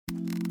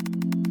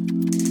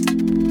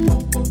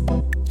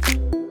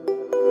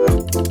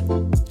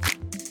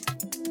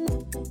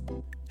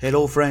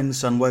Hello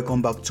friends and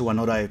welcome back to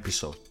another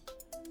episode.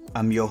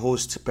 I'm your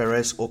host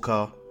Perez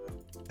Oka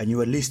and you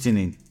are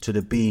listening to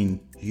the Being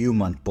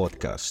Human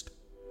podcast.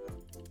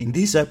 In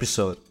this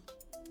episode,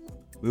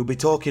 we'll be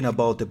talking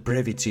about the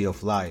brevity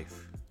of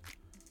life.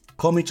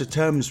 Coming to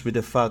terms with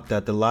the fact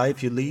that the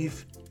life you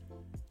live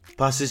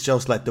passes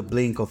just like the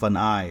blink of an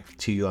eye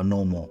till you are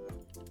no more.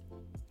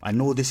 I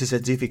know this is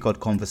a difficult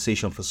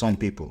conversation for some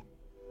people.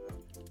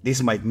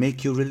 This might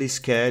make you really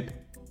scared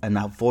and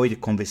avoid the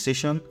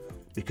conversation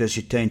because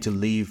you tend to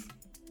live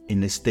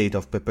in a state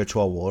of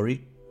perpetual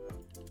worry.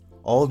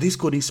 All this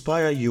could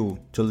inspire you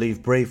to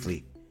live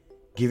bravely,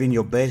 giving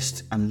your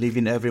best and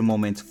living every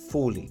moment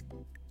fully.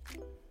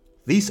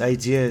 These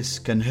ideas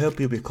can help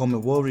you become a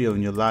warrior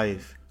in your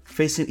life,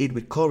 facing it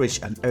with courage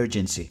and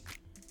urgency,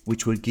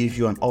 which will give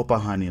you an upper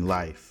hand in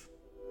life.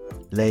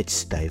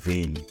 Let's dive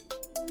in.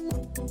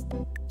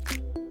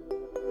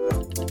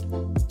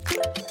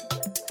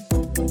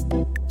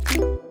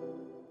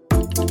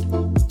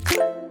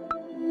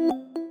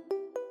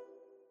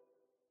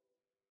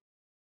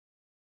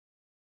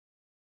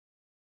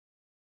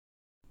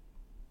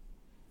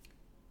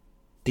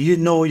 Do you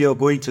know you're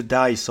going to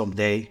die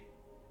someday?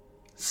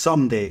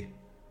 Someday.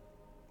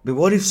 But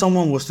what if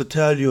someone was to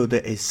tell you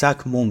the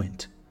exact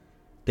moment,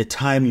 the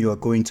time you are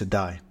going to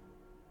die?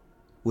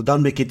 Would that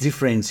make a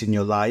difference in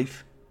your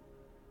life?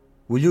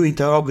 Will you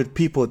interact with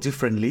people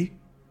differently?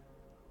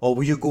 Or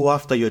will you go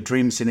after your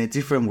dreams in a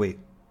different way?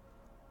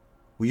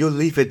 Will you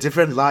live a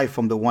different life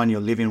from the one you're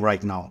living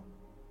right now?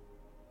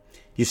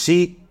 You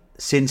see,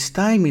 since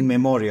time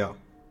immemorial,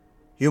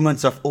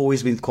 humans have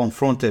always been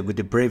confronted with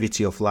the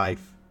brevity of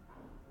life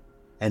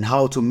and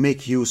how to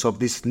make use of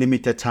this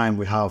limited time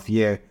we have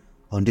here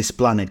on this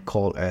planet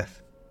called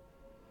Earth.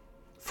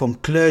 From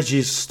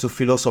clergies to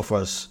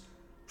philosophers,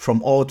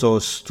 from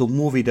authors to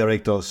movie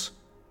directors,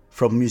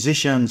 from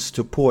musicians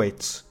to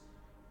poets,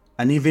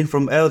 and even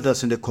from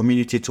elders in the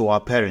community to our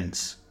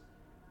parents,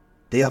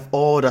 they have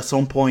all at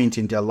some point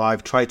in their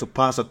life tried to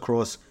pass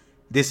across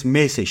this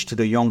message to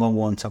the younger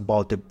ones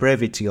about the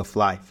brevity of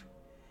life.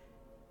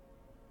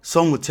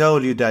 Some will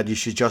tell you that you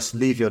should just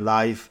live your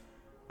life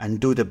and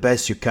do the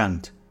best you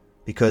can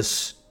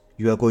because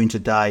you are going to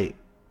die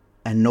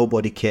and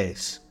nobody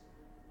cares.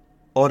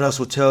 Others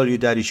will tell you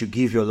that you should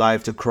give your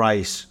life to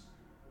Christ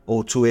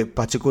or to a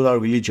particular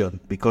religion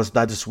because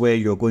that is where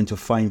you're going to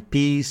find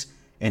peace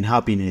and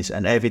happiness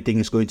and everything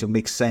is going to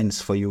make sense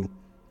for you.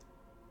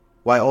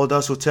 While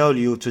others will tell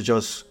you to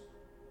just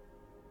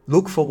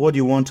look for what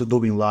you want to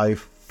do in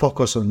life,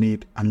 focus on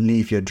it and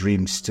live your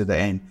dreams to the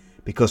end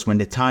because when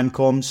the time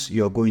comes,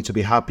 you're going to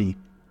be happy.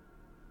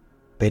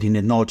 But in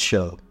a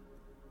nutshell,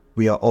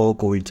 we are all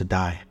going to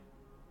die.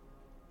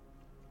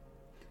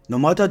 No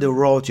matter the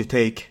route you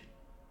take,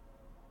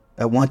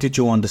 I want you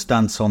to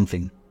understand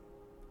something.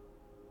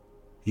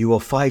 You are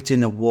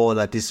fighting a war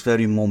at this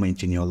very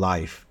moment in your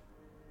life,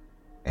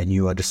 and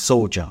you are the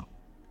soldier,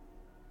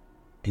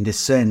 in the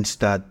sense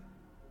that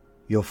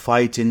you're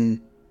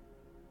fighting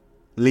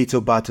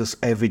little battles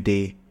every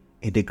day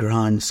in the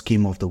grand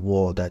scheme of the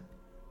war that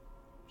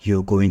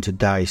you're going to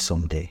die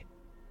someday.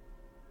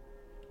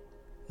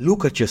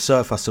 Look at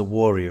yourself as a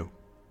warrior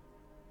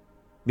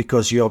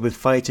because you have been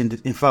fighting,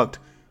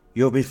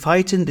 you have been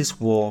fighting this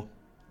war,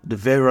 the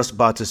various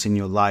battles in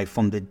your life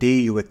from the day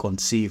you were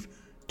conceived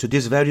to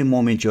this very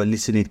moment you are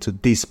listening to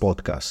this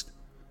podcast.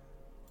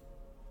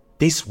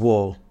 This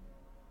war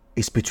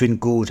is between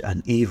good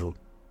and evil.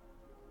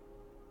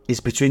 It's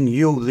between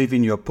you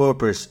living your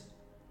purpose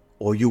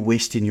or you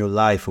wasting your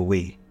life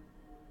away.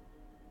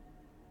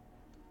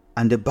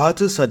 And the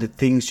battles are the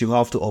things you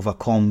have to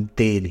overcome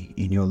daily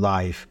in your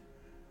life.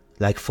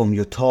 Like from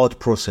your thought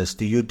process,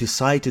 do you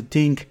decide to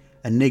think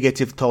a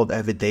negative thought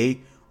every day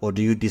or do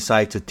you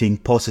decide to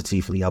think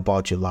positively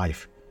about your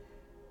life?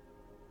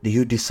 Do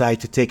you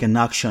decide to take an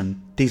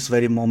action this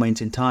very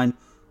moment in time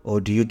or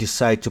do you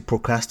decide to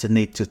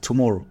procrastinate till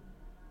tomorrow?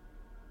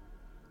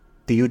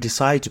 Do you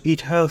decide to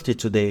eat healthy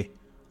today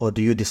or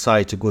do you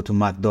decide to go to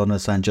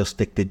McDonald's and just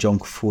take the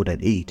junk food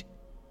and eat?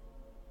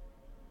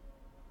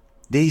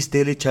 These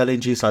daily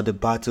challenges are the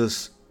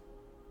battles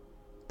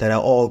that are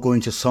all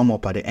going to sum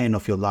up at the end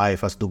of your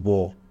life as the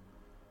war.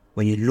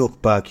 When you look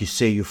back, you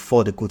say you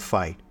fought a good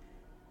fight.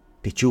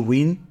 Did you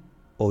win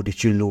or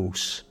did you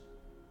lose?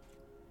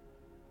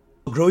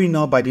 Growing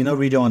up, I did not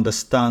really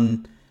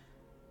understand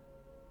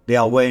the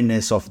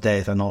awareness of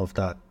death and all of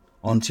that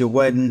until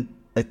when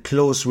a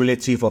close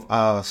relative of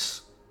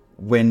ours,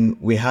 when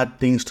we had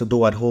things to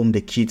do at home, the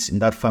kids in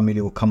that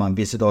family would come and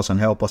visit us and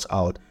help us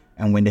out.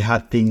 And when they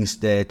had things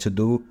there to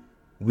do,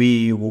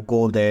 we will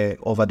go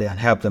over there and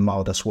help them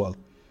out as well.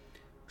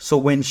 So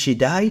when she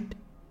died,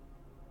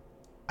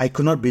 I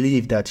could not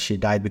believe that she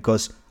died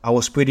because I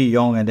was pretty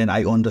young and then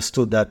I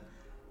understood that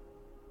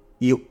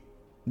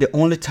the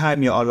only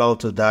time you're allowed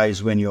to die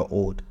is when you're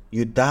old.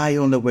 You die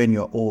only when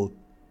you're old.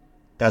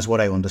 That's what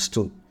I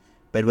understood.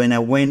 But when I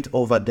went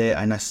over there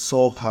and I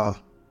saw her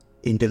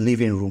in the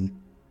living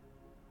room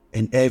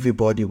and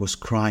everybody was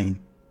crying,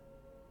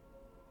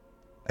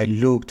 I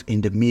looked in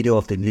the middle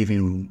of the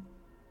living room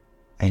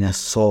and I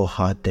saw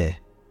her there,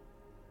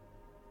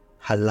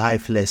 her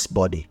lifeless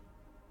body.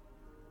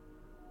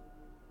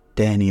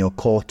 Then it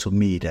occurred to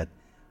me that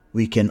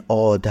we can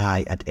all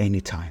die at any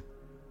time.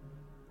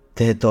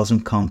 Death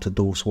doesn't come to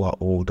those who are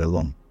old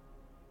alone.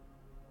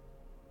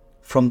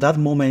 From that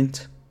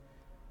moment,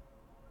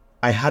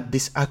 I had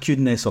this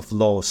acuteness of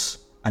loss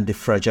and the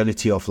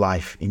fragility of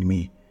life in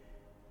me.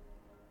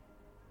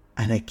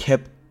 And I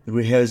kept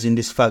rehearsing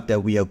this fact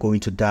that we are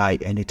going to die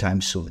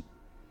anytime soon.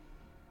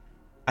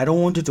 I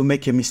don't want you to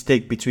make a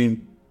mistake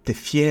between the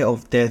fear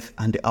of death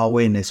and the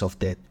awareness of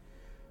death.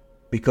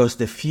 Because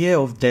the fear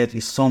of death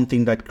is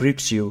something that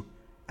grips you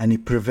and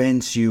it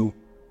prevents you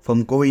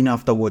from going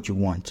after what you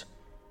want.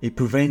 It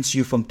prevents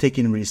you from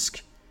taking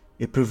risk.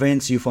 It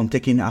prevents you from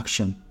taking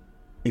action.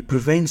 It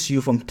prevents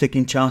you from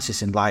taking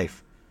chances in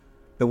life.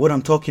 But what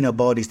I'm talking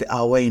about is the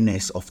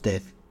awareness of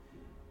death.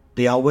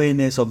 The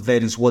awareness of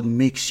death is what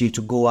makes you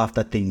to go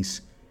after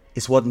things.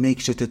 It's what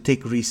makes you to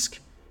take risk.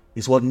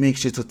 It's what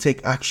makes you to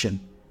take action.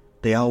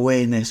 The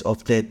awareness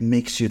of death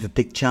makes you to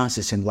take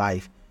chances in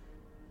life.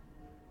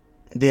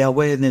 The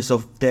awareness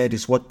of death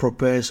is what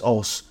prepares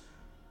us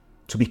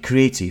to be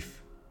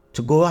creative,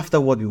 to go after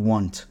what we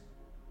want.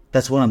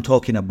 That's what I'm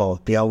talking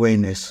about, the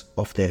awareness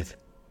of death.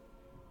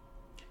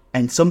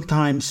 And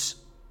sometimes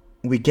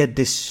we get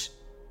this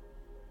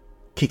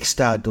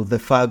kickstart of the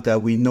fact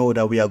that we know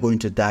that we are going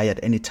to die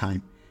at any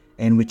time,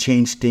 and we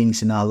change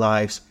things in our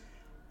lives.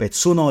 But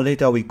sooner or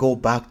later we go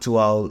back to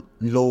our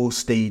low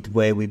state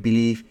where we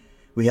believe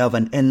we have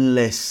an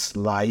endless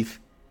life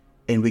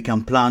and we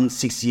can plan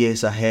 6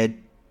 years ahead,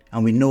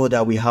 and we know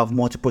that we have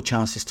multiple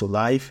chances to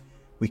life.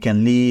 We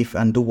can live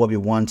and do what we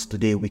want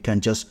today. We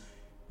can just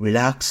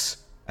relax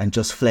and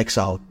just flex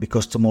out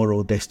because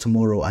tomorrow there's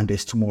tomorrow and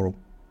there's tomorrow.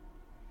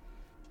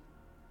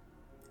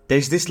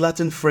 There's this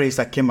Latin phrase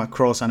I came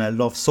across and I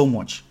love so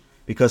much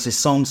because it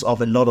sums up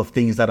a lot of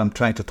things that I'm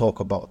trying to talk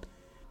about.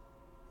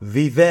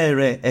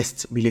 Vivere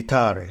est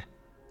militare,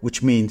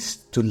 which means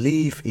to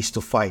live is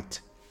to fight.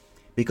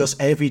 Because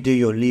every day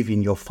you're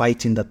living, you're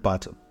fighting that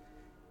battle.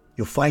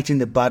 You're fighting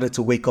the battle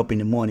to wake up in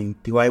the morning.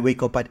 Do I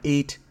wake up at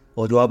 8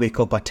 or do I wake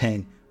up at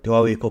 10? Do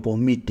I wake up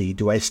on midday?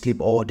 Do I sleep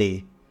all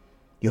day?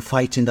 You're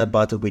fighting that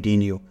battle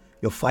within you.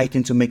 You're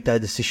fighting to make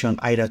that decision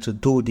either to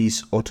do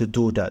this or to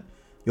do that.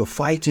 You're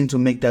fighting to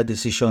make that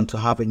decision to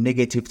have a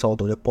negative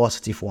thought or a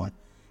positive one.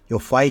 You're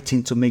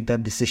fighting to make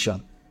that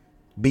decision.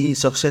 Being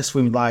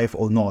successful in life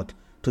or not,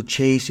 to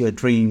chase your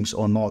dreams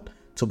or not,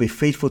 to be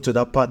faithful to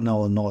that partner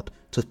or not,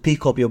 to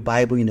pick up your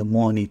Bible in the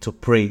morning to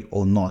pray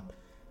or not.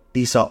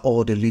 These are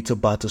all the little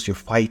battles you're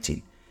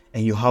fighting.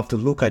 And you have to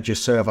look at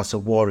yourself as a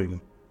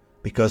warrior.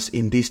 Because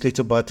in these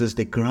little battles,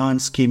 the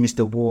grand scheme is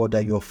the war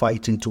that you're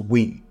fighting to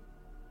win.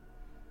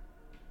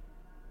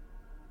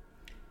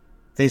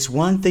 There's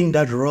one thing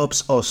that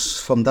robs us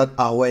from that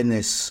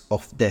awareness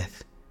of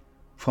death,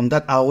 from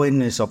that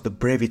awareness of the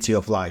brevity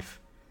of life.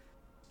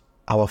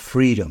 Our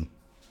freedom.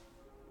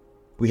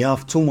 We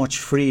have too much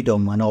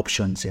freedom and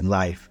options in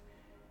life.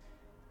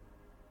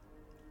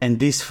 And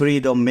this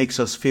freedom makes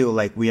us feel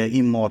like we are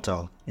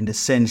immortal in the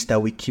sense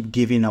that we keep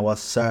giving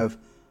ourselves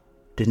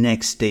the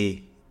next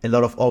day a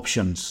lot of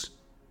options.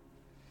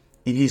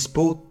 In his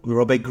book,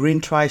 Robert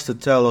Greene tries to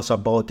tell us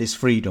about this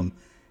freedom,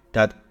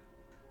 that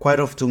quite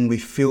often we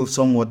feel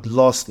somewhat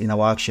lost in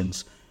our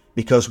actions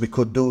because we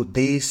could do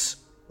this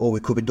or we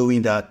could be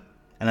doing that.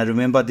 And I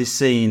remember this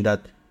saying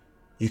that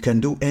you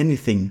can do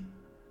anything,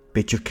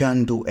 but you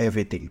can't do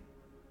everything.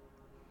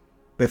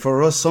 But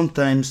for us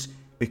sometimes,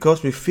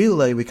 because we feel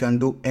like we can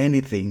do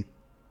anything,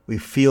 we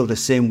feel the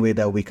same way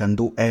that we can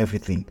do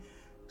everything.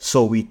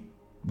 So we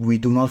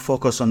do not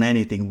focus on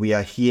anything. We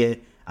are here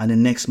and the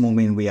next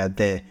moment we are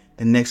there.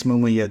 The next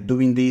moment you're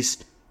doing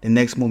this, the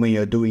next moment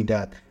you're doing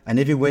that. And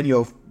even when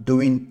you're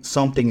doing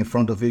something in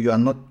front of you, you are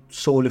not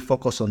solely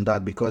focused on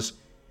that because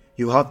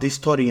you have this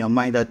thought in your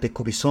mind that there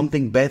could be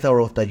something better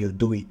off that you're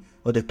doing,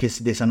 or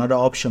there's another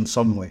option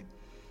somewhere.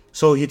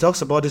 So he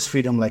talks about this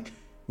freedom like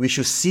we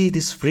should see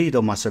this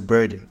freedom as a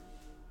burden.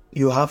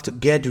 You have to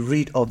get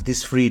rid of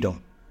this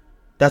freedom.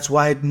 That's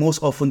why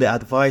most often they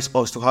advise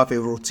us to have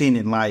a routine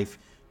in life.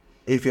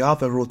 If you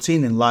have a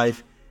routine in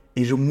life,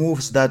 it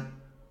removes that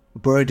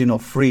burden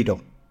of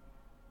freedom.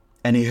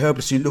 And it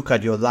helps you look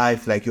at your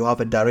life like you have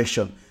a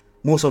direction.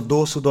 Most of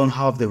those who don't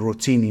have the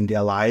routine in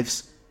their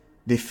lives,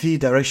 they feel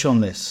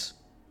directionless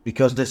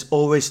because there's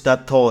always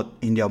that thought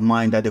in their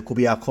mind that they could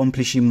be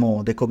accomplishing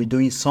more, they could be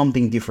doing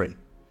something different.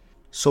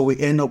 So we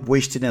end up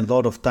wasting a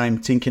lot of time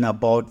thinking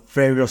about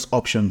various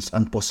options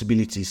and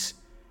possibilities.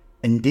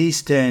 And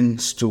this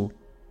tends to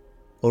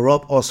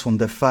rob us from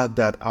the fact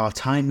that our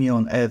time here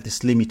on earth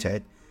is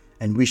limited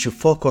and we should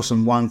focus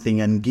on one thing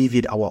and give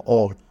it our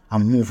all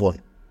and move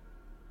on.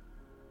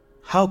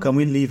 How can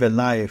we live a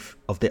life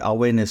of the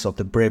awareness of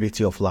the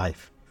brevity of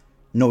life,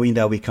 knowing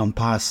that we can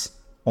pass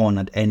on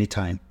at any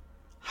time?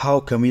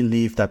 How can we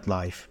live that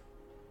life?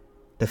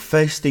 The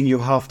first thing you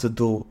have to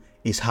do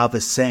is have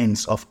a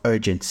sense of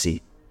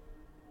urgency.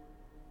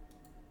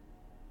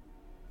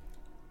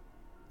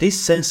 This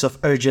sense of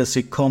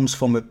urgency comes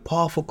from a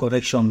powerful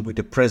connection with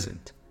the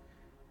present.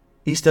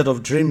 Instead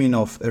of dreaming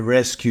of a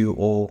rescue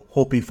or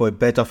hoping for a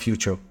better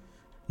future,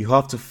 you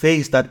have to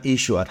face that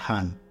issue at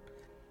hand.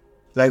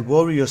 Like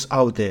warriors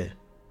out there,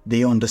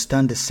 they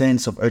understand the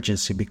sense of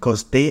urgency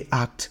because they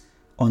act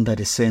under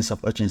the sense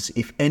of urgency.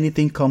 If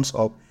anything comes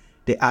up,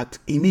 they act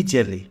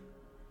immediately.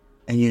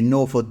 And you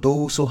know, for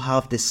those who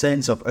have the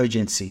sense of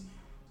urgency,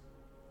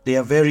 they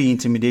are very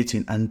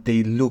intimidating and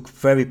they look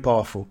very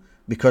powerful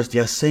because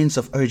their sense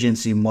of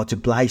urgency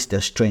multiplies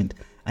their strength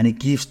and it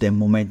gives them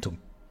momentum.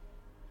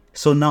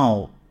 So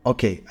now,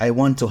 okay, I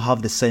want to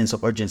have the sense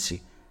of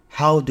urgency.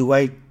 How do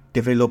I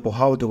develop or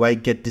how do I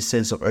get this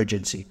sense of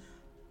urgency?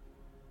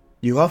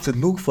 You have to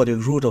look for the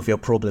root of your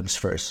problems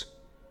first.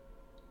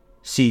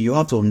 See, you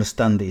have to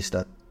understand this,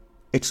 that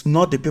it's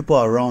not the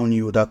people around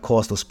you that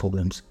cause those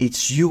problems.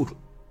 It's you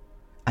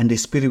and the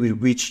spirit with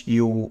which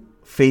you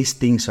face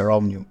things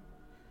around you.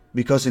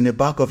 Because in the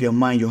back of your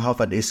mind, you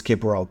have an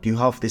escape route. You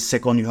have the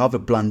second, you have a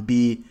plan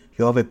B,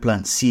 you have a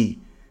plan C.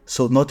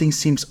 So nothing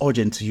seems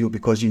urgent to you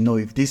because you know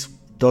if this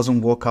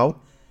doesn't work out,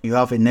 you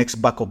have a next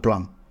backup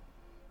plan.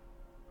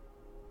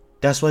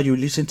 That's why you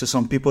listen to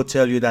some people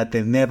tell you that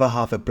they never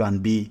have a plan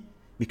B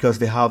because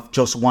they have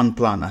just one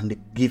plan and they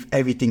give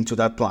everything to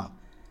that plan.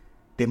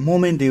 The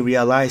moment they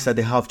realize that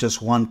they have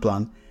just one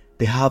plan,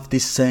 they have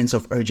this sense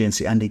of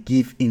urgency and they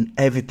give in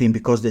everything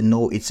because they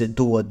know it's a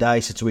do or die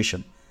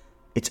situation.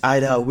 It's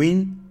either I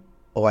win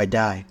or I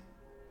die.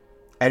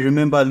 I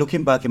remember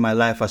looking back in my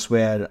life as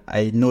well,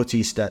 I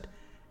noticed that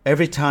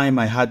every time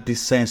I had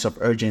this sense of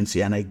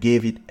urgency and I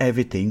gave it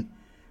everything,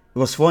 it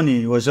was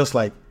funny. It was just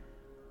like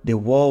the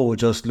world would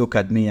just look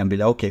at me and be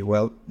like, okay,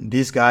 well,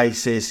 this guy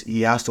says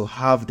he has to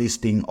have this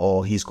thing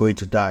or he's going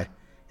to die.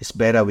 It's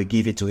better we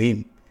give it to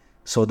him.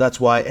 So that's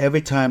why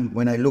every time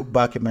when I look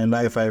back in my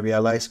life, I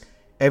realize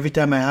every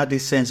time I had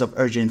this sense of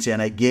urgency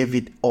and I gave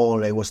it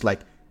all, I was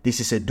like, this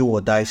is a do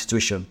or die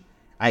situation.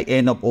 I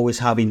end up always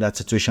having that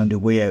situation the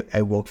way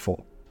I work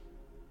for.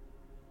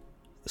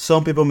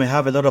 Some people may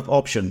have a lot of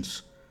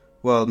options.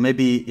 Well,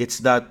 maybe it's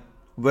that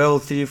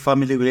wealthy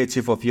family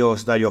relative of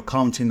yours that you're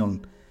counting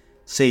on.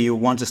 Say you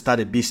want to start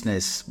a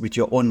business with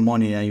your own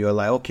money and you're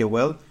like, okay,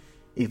 well,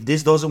 if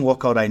this doesn't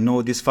work out, I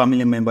know this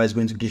family member is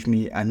going to give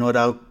me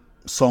another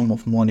sum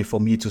of money for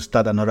me to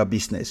start another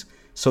business.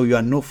 So you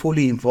are not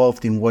fully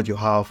involved in what you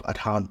have at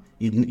hand.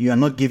 You are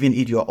not giving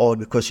it your all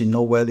because you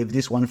know, well, if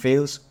this one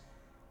fails,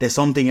 there's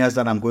something else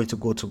that I'm going to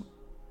go to.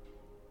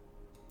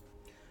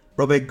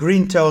 Robert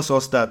Greene tells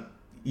us that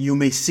you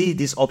may see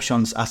these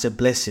options as a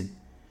blessing,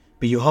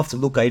 but you have to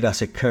look at it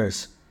as a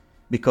curse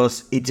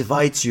because it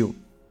divides you.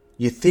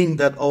 You think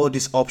that all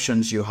these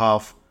options you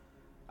have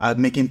are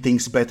making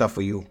things better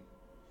for you.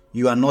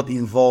 You are not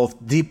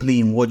involved deeply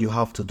in what you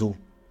have to do.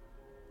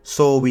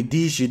 So with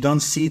this, you don't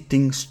see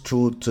things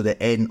through to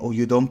the end or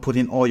you don't put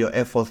in all your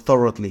effort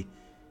thoroughly,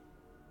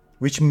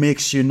 which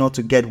makes you not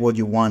to get what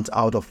you want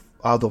out of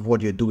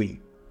what you're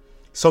doing.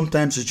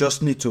 Sometimes you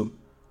just need to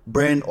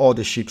burn all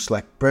the ships,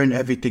 like burn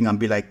everything and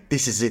be like,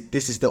 this is it.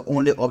 This is the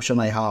only option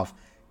I have.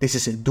 This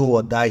is a do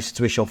or die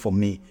situation for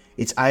me.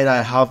 It's either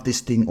I have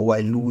this thing or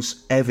I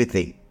lose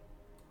everything.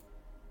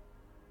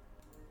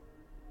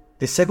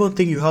 The second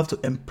thing you have to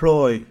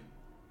employ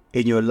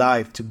in your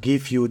life to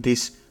give you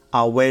this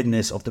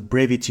awareness of the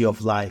brevity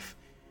of life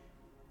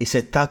is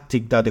a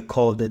tactic that they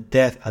call the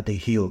death at the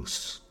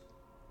heels.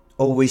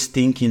 Always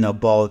thinking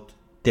about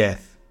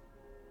death.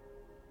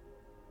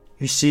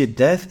 You see,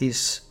 death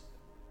is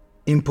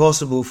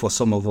impossible for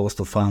some of us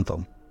to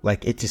fathom.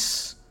 Like it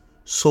is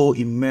so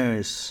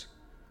immersed,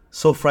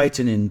 so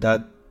frightening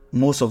that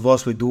most of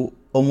us will do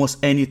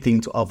almost anything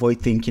to avoid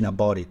thinking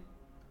about it.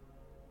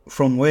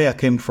 From where I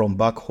came from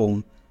back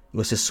home, it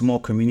was a small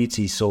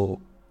community, so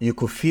you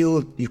could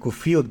feel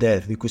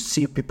death. You could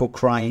see people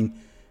crying.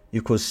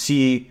 You could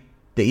see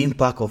the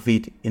impact of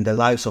it in the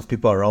lives of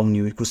people around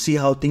you. You could see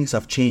how things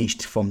have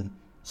changed from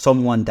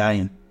someone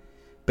dying.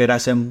 But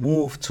as I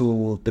moved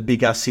to the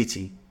bigger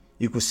city,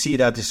 you could see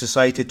that the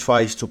society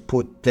tries to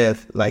put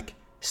death like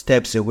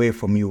steps away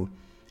from you.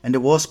 And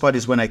the worst part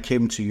is when I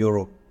came to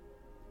Europe,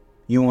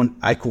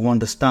 I could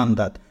understand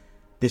that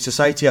the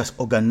society has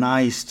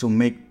organized to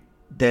make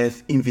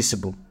death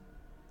invisible.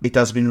 It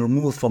has been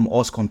removed from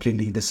us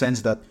completely in the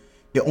sense that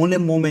the only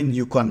moment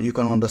you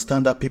can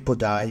understand that people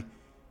die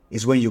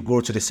is when you go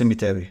to the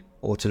cemetery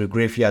or to the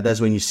graveyard. That's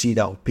when you see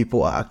that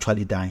people are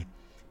actually dying.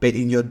 But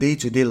in your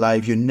day-to-day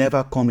life, you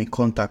never come in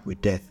contact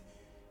with death.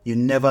 You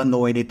never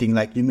know anything.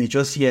 Like you may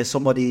just hear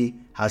somebody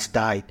has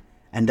died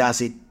and that's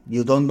it.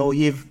 You don't know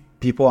if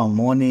people are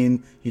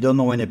mourning. You don't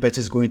know when a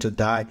person is going to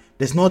die.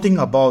 There's nothing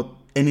about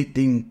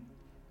anything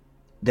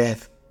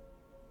death.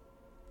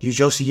 You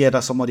just hear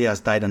that somebody has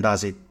died and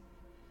that's it.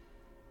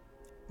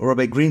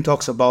 Robert Greene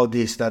talks about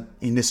this, that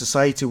in a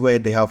society where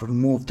they have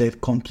removed death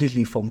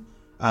completely from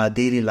our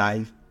daily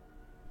life,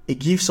 it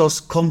gives us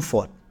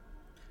comfort.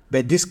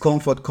 But this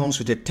comfort comes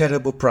with a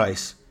terrible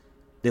price.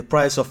 The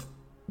price of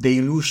the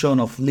illusion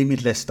of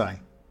limitless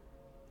time.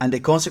 And the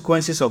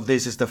consequences of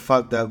this is the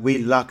fact that we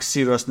lack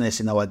seriousness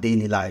in our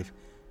daily life.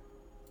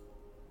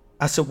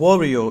 As a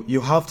warrior,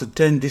 you have to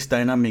turn this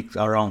dynamic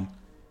around.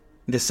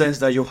 In the sense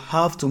that you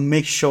have to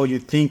make sure you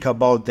think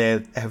about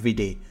death every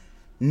day.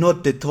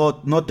 Not the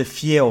thought, not the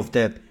fear of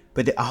death,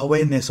 but the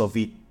awareness of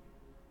it.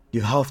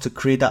 You have to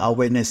create that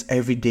awareness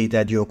every day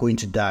that you're going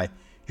to die.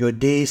 Your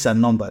days are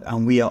numbered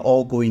and we are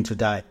all going to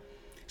die.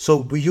 So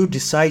will you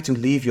decide to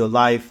live your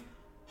life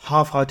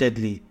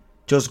half-heartedly,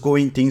 just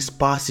going things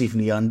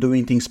passively and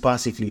doing things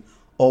passively?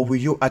 Or will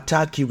you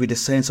attack it with a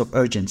sense of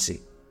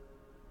urgency?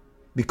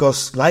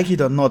 Because like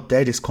it or not,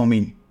 death is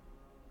coming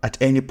at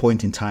any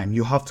point in time.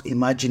 You have to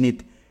imagine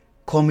it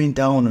coming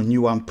down on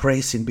you and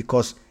pressing,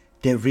 because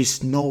there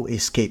is no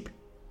escape.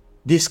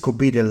 This could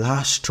be the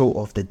last throw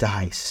of the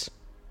dice.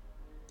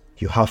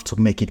 You have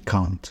to make it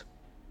count.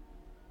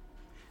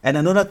 And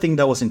another thing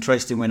that was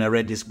interesting when I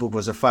read this book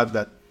was the fact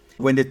that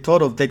when the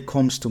thought of death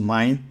comes to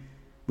mind,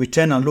 we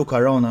turn and look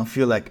around and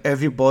feel like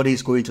everybody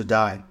is going to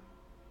die.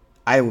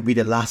 I will be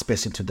the last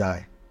person to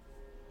die.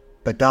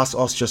 But that's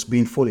us just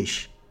being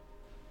foolish.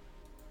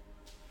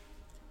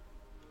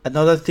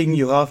 Another thing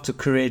you have to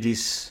create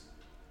is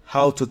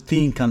how to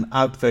think and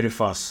act very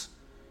fast.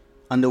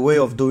 And the way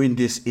of doing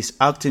this is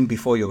acting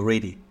before you're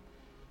ready.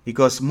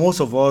 Because most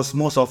of us,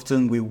 most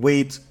often, we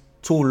wait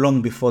too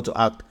long before to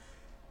act.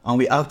 And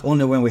we act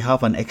only when we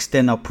have an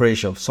external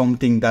pressure,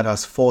 something that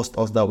has forced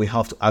us that we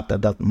have to act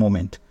at that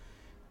moment.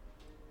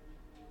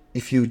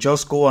 If you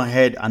just go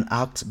ahead and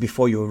act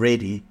before you're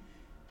ready,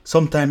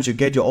 sometimes you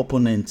get your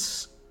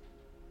opponents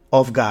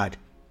off guard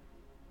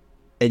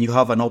and you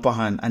have an upper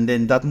hand. And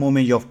then that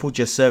moment you have put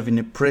yourself in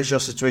a pressure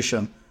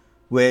situation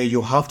where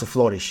you have to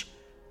flourish.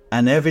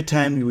 And every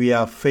time we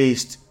are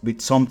faced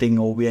with something,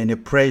 or we are in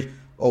a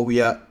or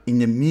we are in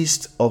the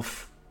midst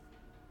of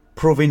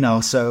proving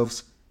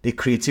ourselves, the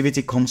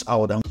creativity comes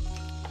out.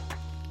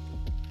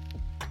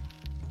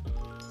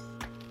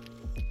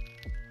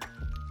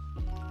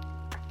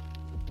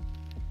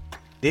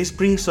 This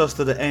brings us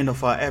to the end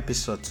of our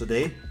episode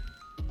today.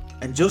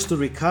 And just to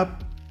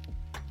recap,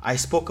 I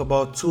spoke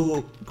about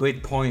 2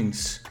 great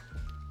points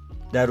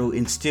that will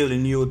instill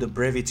in you the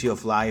brevity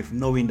of life,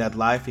 knowing that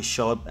life is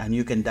short and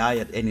you can die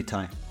at any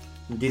time.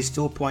 These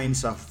 2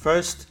 points are: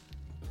 first,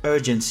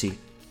 urgency.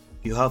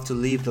 You have to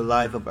live the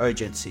life of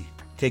urgency.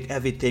 Take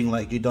everything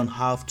like you don't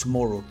have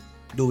tomorrow.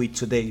 Do it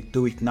today,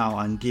 do it now,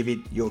 and give it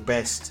your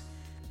best.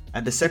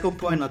 And the second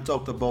point I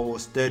talked about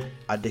was death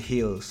at the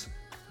heels,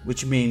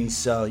 which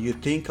means you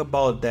think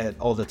about that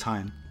all the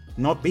time.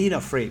 Not being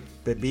afraid,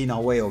 but being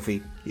aware of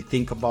it. You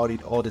think about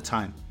it all the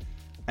time.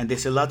 And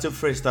there's a Latin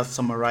phrase that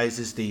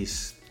summarizes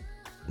this: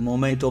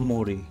 memento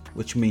mori,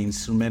 which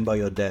means remember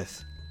your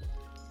death.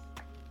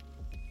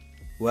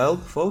 Well,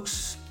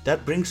 folks,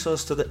 that brings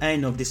us to the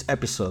end of this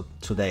episode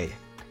today.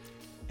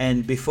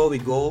 And before we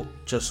go,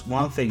 just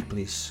one thing,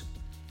 please.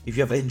 If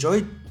you have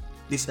enjoyed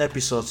this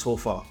episode so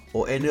far,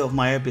 or any of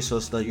my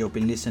episodes that you've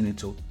been listening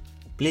to,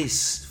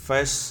 please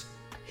first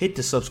hit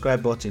the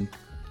subscribe button.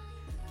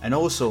 And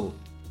also,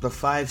 the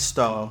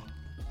 5-star,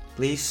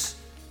 please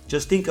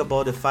just think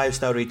about the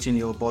 5-star rating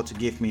you're about to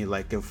give me,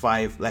 like a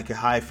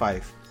high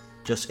five.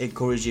 Just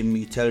encouraging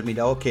me, telling me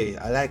that, okay,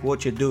 I like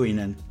what you're doing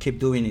and keep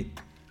doing it.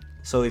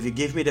 So if you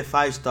give me the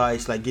 5-star,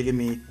 it's like giving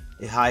me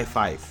a high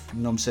five, you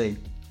know what I'm saying?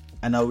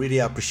 And I really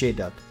appreciate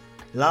that.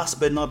 Last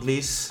but not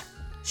least,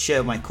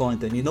 share my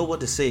content. You know what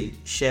they say,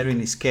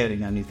 sharing is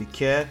caring. And if you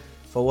care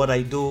for what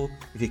I do,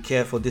 if you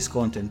care for this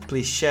content,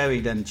 please share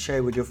it, and share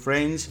it with your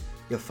friends,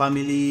 your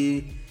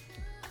family.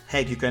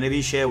 Heck, you can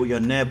even share with your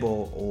neighbor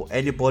or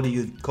anybody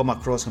you come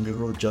across on the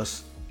road.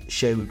 Just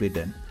share it with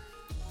them.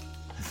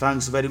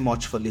 Thanks very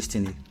much for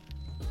listening.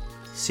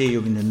 See you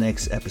in the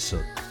next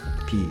episode.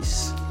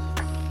 Peace.